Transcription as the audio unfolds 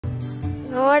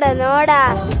ನೋಡ ನೋಡ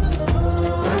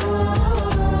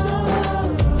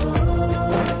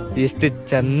ಎಷ್ಟು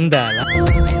ಚಂದ ಅಲ್ಲ.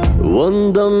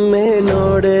 ಒಂದೊಮ್ಮೆ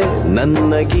ನೋಡೆ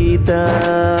ನನ್ನ ಗೀತ,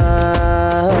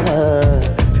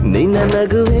 ನಿನ್ನ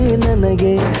ನಗುವೆ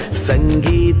ನನಗೆ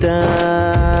ಸಂಗೀತ.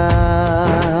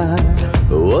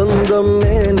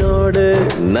 ಒಂದೊಮ್ಮೆ ನೋಡೆ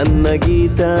ನನ್ನ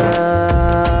ಗೀತ.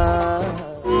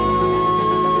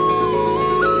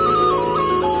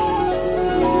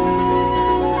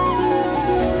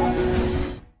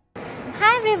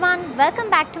 Hi everyone,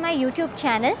 welcome back to my YouTube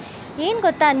channel. ಏನು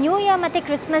ಗೊತ್ತಾ, ನ್ಯೂ ಇಯರ್ ಮತ್ತು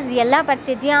ಕ್ರಿಸ್ಮಸ್ ಎಲ್ಲ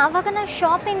ಬರ್ತಿದ್ಯಾ, ಆವಾಗ ನಾವು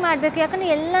ಶಾಪಿಂಗ್ ಮಾಡಬೇಕು. ಯಾಕಂದರೆ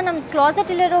ಎಲ್ಲ ನಮ್ಮ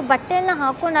ಕ್ಲಾಸೆಟಲ್ಲಿರೋ ಬಟ್ಟೆ ಎಲ್ಲ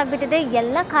ಹಾಕ್ಕೊಂಡಾಗ್ಬಿಟ್ಟಿದೆ,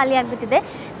 ಎಲ್ಲ ಖಾಲಿ ಆಗಿಬಿಟ್ಟಿದೆ.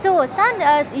 ಸೊ ಹೊಸ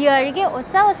ಇಯರ್ಗೆ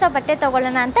ಹೊಸ ಬಟ್ಟೆ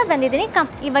ತೊಗೊಳ್ಳೋಣ ಅಂತ ಬಂದಿದ್ದೀನಿ.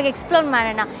 ಇವಾಗ ಎಕ್ಸ್ಪ್ಲೋರ್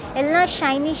ಮಾಡೋಣ. ಎಲ್ಲ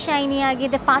ಶೈನಿ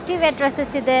ಆಗಿದೆ, ಪಾರ್ಟಿ ವೇರ್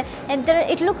ಡ್ರೆಸ್ಸಸ್ ಇದೆ.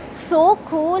 It looks so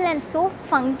cool and so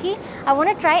funky. I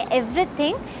want try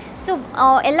everything. So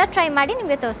ಎಲ್ಲ ಟ್ರೈ ಮಾಡಿ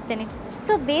ನಿಮಗೆ ತೋರಿಸ್ತೀನಿ.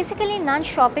 ಸೊ ಬೇಸಿಕಲಿ ನಾನು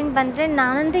ಶಾಪಿಂಗ್ ಬಂದರೆ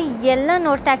ನಾನಂದು ಎಲ್ಲ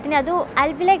ನೋಡ್ತಾ ಇರ್ತೀನಿ. ಅದು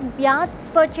ಐಲ್ ಬಿ ಲೈಕ್ ಯಾವ್ದು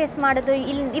ಪರ್ಚೇಸ್ ಮಾಡೋದು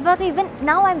ಇವಾಗ ಈವನ್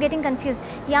ನಾವು ಐ ಆಮ್ ಗೆಟಿಂಗ್ ಕನ್ಫ್ಯೂಸ್ಡ್,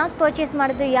 ಯಾವ್ದು ಪರ್ಚೇಸ್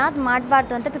ಮಾಡೋದು ಯಾವ್ದು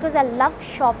ಮಾಡಬಾರ್ದು ಅಂತ. Because I love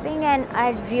shopping and I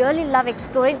really love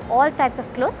exploring all types of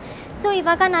clothes. So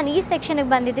ಇವಾಗ ನಾನು ಈ ಸೆಕ್ಷನ್ಗೆ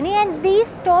ಬಂದಿದ್ದೀನಿ and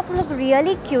these tops look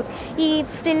really cute. ಈ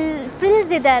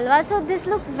ಫ್ರಿಲ್ಸ್ ಇದೆ ಅಲ್ವಾ, so this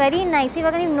looks very nice.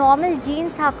 ಇವಾಗ ನೀವು ನಾರ್ಮಲ್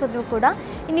ಜೀನ್ಸ್ ಹಾಕಿದ್ರು ಕೂಡ,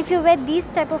 in if you where these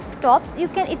type of tops you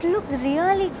can, it looks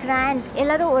really grand.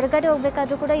 ಎಲ್ಲರೂ ಹೊರಗಡೆ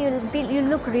ಹೋಗಬೇಕಾದ್ರೂ ಕೂಡ you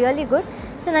look really good.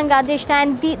 So ನಂಗೆ ಅದು ಇಷ್ಟ.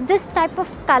 And this type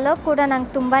of colour ಕೂಡ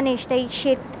ನಂಗೆ ತುಂಬಾ ಇಷ್ಟ. ಈ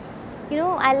shade,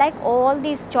 I like all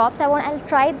these tops. I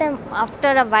try them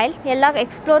after a while. ಎಲ್ಲ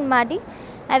ಎಕ್ಸ್ಪ್ಲೋರ್ ಮಾಡಿ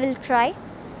I will try.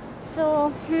 So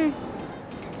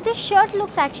this shirt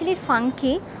looks actually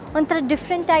funky. ಒಂಥರ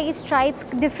ಡಿಫ್ರೆಂಟಾಗಿ ಸ್ಟ್ರೈಪ್ಸ್,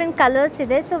 ಡಿಫ್ರೆಂಟ್ ಕಲರ್ಸ್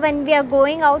ಇದೆ. So when we are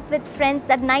going out with friends,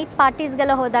 that night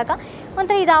ಪಾರ್ಟೀಸ್ಗೆಲ್ಲ ಹೋದಾಗ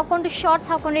ಒಂಥರ ಇದು ಹಾಕ್ಕೊಂಡು shorts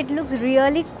ಹಾಕ್ಕೊಂಡು it looks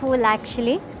really cool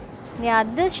actually. Yeah,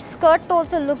 this skirt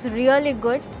also looks really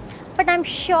good. But I am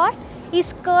sure ಈ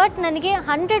skirt ನನಗೆ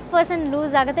 100%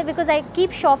 loose ಆಗುತ್ತೆ. Because I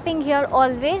keep shopping here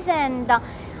always and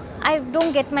I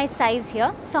don't get my size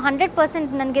here. So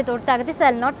 100% ನನಗೆ ದೊಡ್ಡದಾಗುತ್ತೆ. So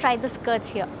I will not try the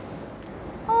skirts here.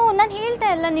 ನಾನು ಹೇಳ್ತಾ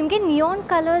ಇಲ್ಲ ನಿಮಗೆ neon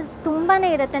colours ತುಂಬಾ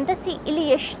ಇರುತ್ತೆ ಅಂತ. ಇಲ್ಲಿ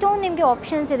ಎಷ್ಟೊಂದು ನಿಮಗೆ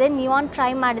ಆಪ್ಷನ್ಸ್ ಇದೆ ನಿಯಾನ್ ಟ್ರೈ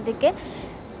ಮಾಡೋದಕ್ಕೆ.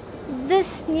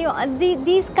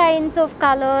 These kinds of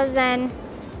colours and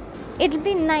it will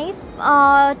be nice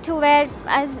to wear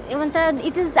as ಒಂಥರ.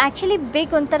 ಇಟ್ ಈಸ್ ಆ್ಯಕ್ಚುಲಿ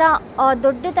ಬಿಗ್, ಒಂಥರ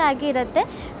ದೊಡ್ಡದಾಗಿ ಇರುತ್ತೆ.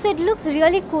 So it looks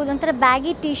really cool. ಒಂಥರ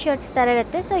ಬ್ಯಾಗಿ ಟೀ ಶರ್ಟ್ಸ್ ಥರ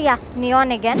ಇರುತ್ತೆ. So yeah,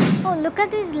 neon again. Look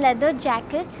at these leather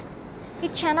jackets.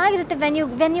 ಇದು ಚೆನ್ನಾಗಿರುತ್ತೆ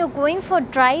when you going for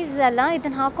drives ಅಲ್ಲ,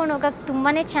 ಇದನ್ನು ಹಾಕ್ಕೊಂಡು ಹೋಗೋಕ್ಕೆ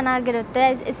ತುಂಬಾ ಚೆನ್ನಾಗಿರುತ್ತೆ.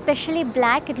 Especially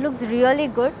black, it looks really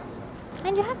good.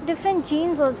 And you have different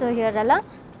jeans also here ಅಲ್ಲ.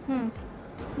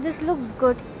 This looks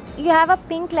good. You have a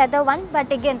pink leather one,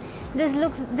 but again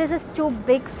this is too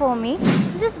big for me.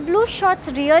 This blue shorts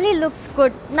really looks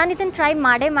good. ನಾನು ಇದನ್ನು try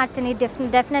ಮಾಡ್ತೀನಿ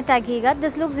definite ಆಗಿ. ಈಗ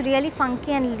this looks really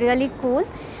funky and really cool.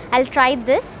 I will try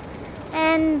this.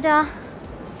 And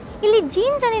ಇಲ್ಲಿ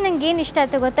ಜೀನ್ಸಲ್ಲಿ ನಂಗೆ ಏನು ಇಷ್ಟ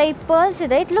ಆಯಿತು ಗೊತ್ತಾ, ಈ ಪರ್ಲ್ಸ್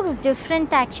ಇದೆ. It looks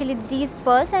different actually, these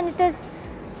pearls. And it is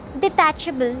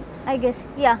detachable I guess.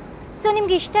 Yeah, so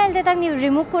ನಿಮ್ಗೆ ಇಷ್ಟ ಇಲ್ದಿದ್ದಾಗ ನೀವು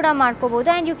ರಿಮೂವ್ ಕೂಡ ಮಾಡ್ಕೋಬೋದು.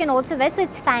 And you can also where. So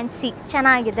it's fancy,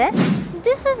 ಚೆನ್ನಾಗಿದೆ.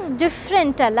 ದಿಸ್ ಇಸ್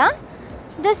ಡಿಫ್ರೆಂಟ್ ಅಲ್ಲ.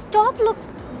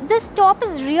 This top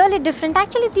is really different.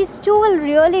 Actually, these two will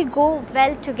really go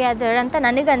well together anta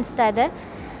ನನಗೆ ಅನಿಸ್ತಾ ಇದೆ.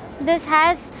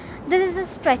 This is a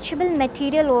stretchable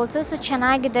material also. So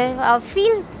ಚೆನ್ನಾಗಿದೆ,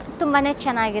 feel ತುಂಬಾ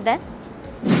ಚೆನ್ನಾಗಿದೆ.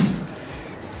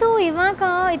 So ಇವಾಗ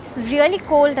it's really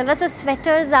cold ಅಲ್ವಾ, ಸೊ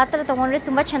ಸ್ವೆಟರ್ಸ್ ಆ ಥರ ತೊಗೊಂಡ್ರೆ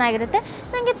ತುಂಬ ಚೆನ್ನಾಗಿರುತ್ತೆ.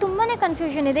 ನನಗೆ ತುಂಬಾ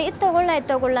ಕನ್ಫ್ಯೂಷನ್ ಇದೆ, ಇದು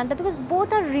ತೊಗೊಳ್ಳ ಅಂತ. Because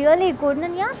both are really good.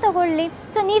 ನಾನು ಯಾಕೆ ತೊಗೊಳ್ಳಿ?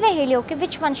 ಸೊ ನೀವೇ ಹೇಳಿ, okay,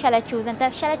 which one shall I choose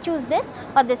ಅಂತ. Shall I choose this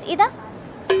are this? ಇದಾ?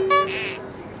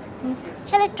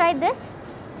 Shall I try this?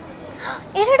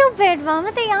 ಎರಡು ಬೇಡವಾ?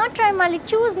 ಮತ್ತೆ ಯಾವ ಟ್ರೈ ಮಾಡಲಿ?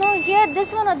 Choose no here,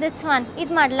 this one R this one.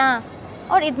 ಇದು ಮಾಡಲಾ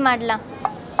ಆರ್ ಇದು ಮಾಡಲಾ?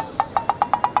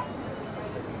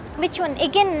 Which one?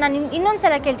 ಎಗೇನ್ ನಾನು ಇನ್ನೊಂದು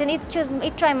ಸಲ ಕೇಳ್ತೀನಿ,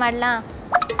 ಇದು ಟ್ರೈ ಮಾಡಲಾ?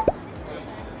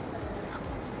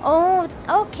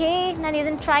 ಓಕೆ, ನಾನು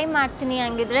ಇದನ್ನು ಟ್ರೈ ಮಾಡ್ತೀನಿ.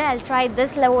 ಹಂಗಿದ್ರೆ I try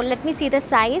this. Let me C the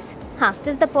size. ಹಾಂ,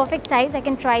 this the perfect size. I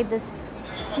can try this.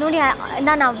 ನೋಡಿ,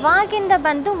 ನಾನು ಅವಾಗಿಂದ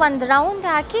ಬಂದು ಒಂದು ರೌಂಡ್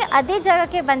ಹಾಕಿ ಅದೇ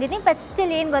ಜಾಗಕ್ಕೆ ಬಂದಿದ್ದೀನಿ. ಬಟ್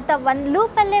ಸ್ಟಿಲ್ ಏನು ಗೊತ್ತಾ, ಒಂದು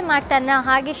ಲೂಪಲ್ಲೇ ಮಾಡ್ತಾರಣ,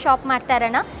 ಹಾಗೆ ಶಾಪ್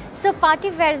ಮಾಡ್ತಾರಣ. ಸೊ ಪಾರ್ಟಿ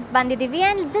ವೇರ್ಸ್ ಬಂದಿದ್ದೀವಿ.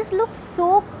 And this looks so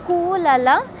cool ಅಲ್ಲ.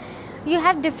 You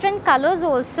have different colours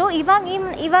also.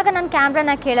 ಇವಾಗ ನಾನು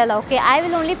ಕ್ಯಾಮ್ರಾನ ಕೇಳಲ್ಲ. Okay, I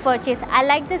will only purchase. I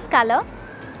like this colour.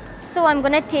 So I am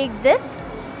gonna take this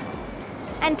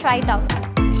and try it out.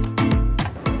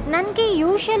 ನನಗೆ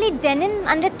usually denim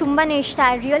ಅಂದರೆ ತುಂಬಾ ಇಷ್ಟ.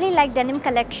 I really like denim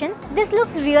collections. This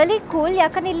looks really cool.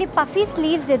 ಯಾಕಂದರೆ ಇಲ್ಲಿ ಪಫಿ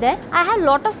sleeves ಇದೆ. I have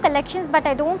lot of collections but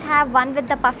I don't have one with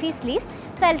the ಪಫಿ sleeves.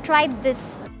 So I will try this.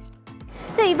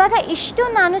 So ಇವಾಗ ಇಷ್ಟು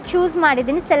ನಾನು choose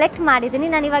ಮಾಡಿದ್ದೀನಿ, ಸೆಲೆಕ್ಟ್ ಮಾಡಿದ್ದೀನಿ.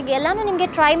 ನಾನು ಇವಾಗ ಎಲ್ಲನೂ ನಿಮಗೆ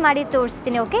ಟ್ರೈ ಮಾಡಿ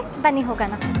ತೋರಿಸ್ತೀನಿ. ಓಕೆ, ಬನ್ನಿ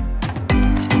ಹೋಗೋಣ.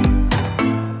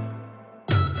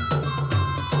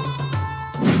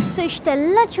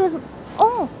 ಇಷ್ಟೆಲ್ಲ ಚೂಸ್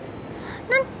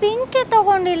ನಾನು ಪಿಂಕೇ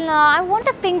ತೊಗೊಂಡಿಲ್ಲ. I want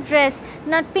a pink dress.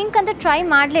 ನಾನು ಪಿಂಕ್ ಅಂತ ಟ್ರೈ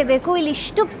ಮಾಡಲೇಬೇಕು. ಇಲ್ಲಿ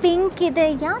ಇಷ್ಟು ಪಿಂಕ್ ಇದೆ,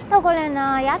 ಯಾವ್ದು ತೊಗೊಳ್ಳೋಣ,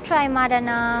 ಯಾವ್ದು ಟ್ರೈ ಮಾಡೋಣ?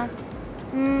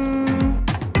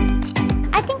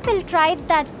 I think will try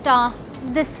that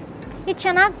this. ಇದು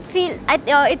ಚೆನ್ನಾಗಿ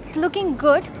ಇಟ್ಸ್ ಲುಕಿಂಗ್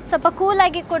ಗುಡ್. ಸ್ವಲ್ಪ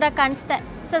ಕೂಲಾಗಿ ಕೂಡ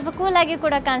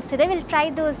ಕಾಣಿಸ್ತಿದೆ. Will try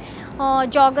those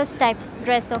joggers type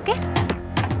dress. Okay,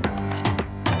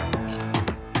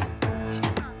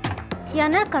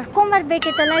 ಏನಾರು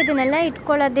ಕರ್ಕೊಂಬರ್ಬೇಕಿತ್ತಲ್ಲ ಇದನ್ನೆಲ್ಲ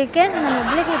ಇಟ್ಕೊಳ್ಳೋದಕ್ಕೆ. ನಾನು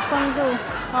ಒಬ್ಳಿಗೆ ಇಟ್ಕೊಂಡು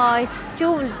it's two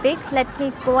big. Let me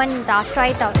go and try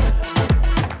it out.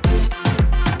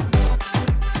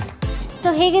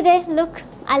 So ಹೇಗಿದೆ look?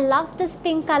 I love this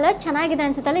pink colour. ಚೆನ್ನಾಗಿದೆ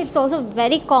ಅನ್ಸುತ್ತಲ್ಲ. It's also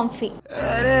very comfy.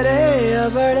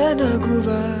 ಅವಳ ನಗುವ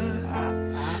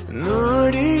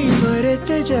ನೋಡಿ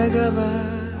ಮರೆತೆ ಜಗವ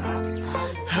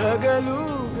ಹಗಲು.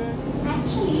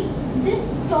 Actually, this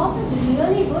top is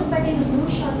really good, but in blue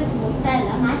shorts it ಹೋಗ್ತಾ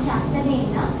ಇಲ್ಲ, match ಆಗ್ತಾನೆ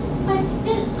ಇಲ್ಲ. But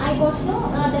still, I got to know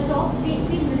the top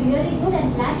feels really good and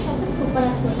black shorts is super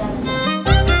ಆಗಿ ಸೂಟ್ ಆಗುತ್ತೆ.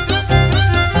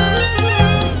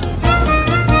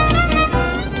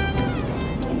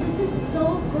 This is so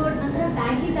good. ಅಂದ್ರೆ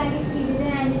baggy feel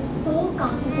ಇದೆ and it's so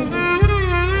comfortable.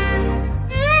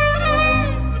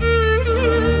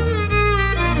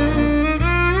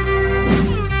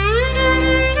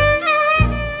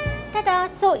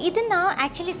 So ಇದನ್ನು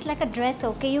actually it's like a dress.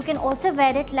 Okay, you can also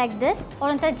where it like this,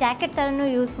 ಒಂಥರ jacket ಥರನೂ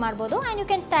use ಮಾಡ್ಬೋದು. And you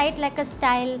can tie it like a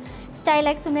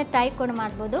ಸ್ಟೈಲಾಗಿ ಸುಮ್ಮನೆ tie ಕೂಡ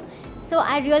ಮಾಡ್ಬೋದು. So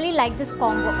I really like this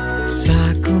combo.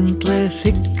 ಸಾಕುಂತ್ಲೆ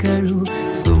ಸಿಕ್ಕಳು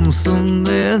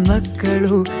ಸುಮ್ನೆ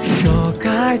ನಕ್ಕಳು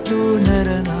ಶೋಕಾಯ್ತು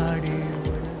ನರನಾಡಿ.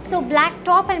 So black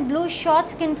top and blue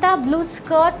ಶಾರ್ಟ್ಸ್ಗಿಂತ blue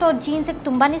skirt R ಜೀನ್ಸಿಗೆ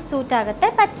ತುಂಬಾ suit ಆಗುತ್ತೆ.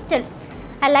 But still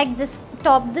I like this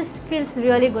top. This feels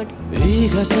really good.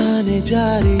 ಈಗ ತಾನೇ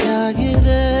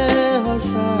ಜಾರಿಯಾಗಿದೆ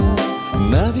ಹೊಸ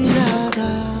ನವಿರಾದ.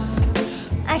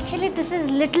 Actually this is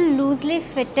little loosely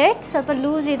fitted. ಸ್ವಲ್ಪ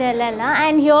loose ಇದೆ ಅಲ್ಲೆಲ್ಲ.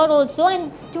 And here also, and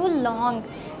it's too long.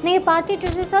 ನಿಮಗೆ ಪಾರ್ಟಿ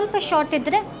ಡ್ರೆಸ್ ಸ್ವಲ್ಪ ಶಾರ್ಟ್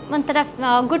ಇದ್ದರೆ ಒಂಥರ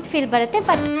ಗುಡ್ ಫೀಲ್ ಬರುತ್ತೆ.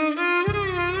 ಬಟ್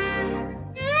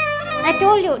ಐ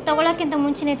ಟೋಲ್ಡ್ ಯು ತಗೊಳ್ಳೋಕ್ಕಿಂತ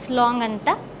ಮುಂಚೆನೇ ಇಟ್ಸ್ ಲಾಂಗ್ ಅಂತ.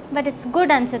 ಬಟ್ ಇಟ್ಸ್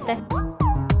ಗುಡ್ ಅನಿಸುತ್ತೆ.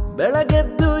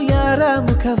 ಬೆಳಗೆದ್ದು ಯಾರ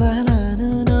ಮುಖವ ನಾನು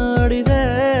ನೋಡಿದೆ,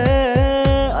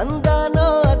 ಅಂದಾನೋ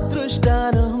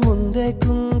ಅದೃಷ್ಟನೋ ಮುಂದೆ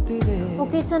ಕುಂತಿದೆ.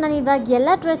 ಓಕೆ, ಸೊ ನಾನು ಇವಾಗ ಎಲ್ಲ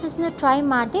ಡ್ರೆಸ್ಸಸ್ನ ಟ್ರೈ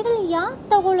ಮಾಡಿದೆ. ಇದರಲ್ಲಿ ಯಾವ್ದು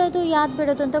ತೊಗೊಳ್ಳೋದು ಯಾವ್ದು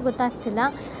ಬಿಡೋದು ಅಂತ ಗೊತ್ತಾಗ್ತಿಲ್ಲ.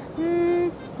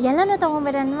 ಎಲ್ಲನೂ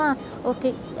ತೊಗೊಂಬೇರನ್ವಾ?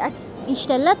 ಓಕೆ,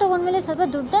 ಇಷ್ಟೆಲ್ಲ ತೊಗೊಂಡ್ಮೇಲೆ ಸ್ವಲ್ಪ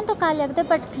ದುಡ್ಡಂತೂ ಖಾಲಿ ಆಗುತ್ತೆ.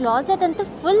 ಬಟ್ ಕ್ಲಾಸೆಟ್ ಅಂತೂ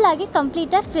ಫುಲ್ಲಾಗಿ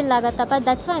ಕಂಪ್ಲೀಟಾಗಿ fill ಆಗುತ್ತಪ್ಪ.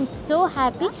 That's why I am so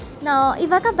happy.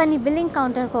 ಇವಾಗ ಬನ್ನಿ ಬಿಲ್ಲಿಂಗ್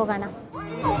ಕೌಂಟರ್ಗೆ ಹೋಗೋಣ.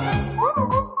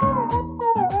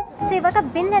 ಸೊ ಇವಾಗ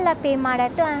ಬಿಲ್ ಎಲ್ಲ ಪೇ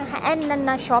ಮಾಡಾಯಿತು. ಆ್ಯಂಡ್ ನನ್ನ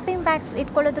ಶಾಪಿಂಗ್ ಬ್ಯಾಗ್ಸ್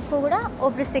ಇಟ್ಕೊಳ್ಳೋದಕ್ಕೂ ಕೂಡ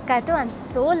ಒಬ್ಬರು ಸಿಕ್ಕಾಯಿತು. I am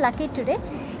so lucky today.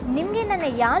 ನಿಮಗೆ ನನ್ನ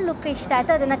ಯಾವ ಲುಕ್ ಇಷ್ಟ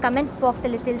ಆಯಿತು ಅದನ್ನು ಕಮೆಂಟ್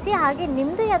ಬಾಕ್ಸಲ್ಲಿ ತಿಳಿಸಿ. ಹಾಗೆ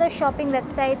ನಿಮ್ಮದು ಯಾವುದೋ ಶಾಪಿಂಗ್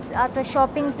ವೆಬ್ಸೈಟ್ಸ್ ಅಥವಾ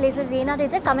ಶಾಪಿಂಗ್ ಪ್ಲೇಸಸ್ ಏನಾದರೂ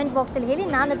ಇದ್ದರೆ ಕಮೆಂಟ್ ಬಾಕ್ಸಲ್ಲಿ ಹೇಳಿ,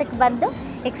 ನಾನು ಅದಕ್ಕೆ ಬಂದು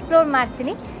ಎಕ್ಸ್ಪ್ಲೋರ್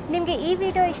ಮಾಡ್ತೀನಿ. ನಿಮಗೆ ಈ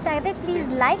ವಿಡಿಯೋ ಇಷ್ಟ ಆದರೆ ಪ್ಲೀಸ್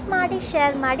ಲೈಕ್ ಮಾಡಿ,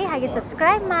 ಶೇರ್ ಮಾಡಿ, ಹಾಗೆ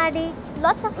ಸಬ್ಸ್ಕ್ರೈಬ್ ಮಾಡಿ.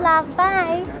 Lots of love.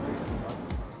 ಬಾಯ್.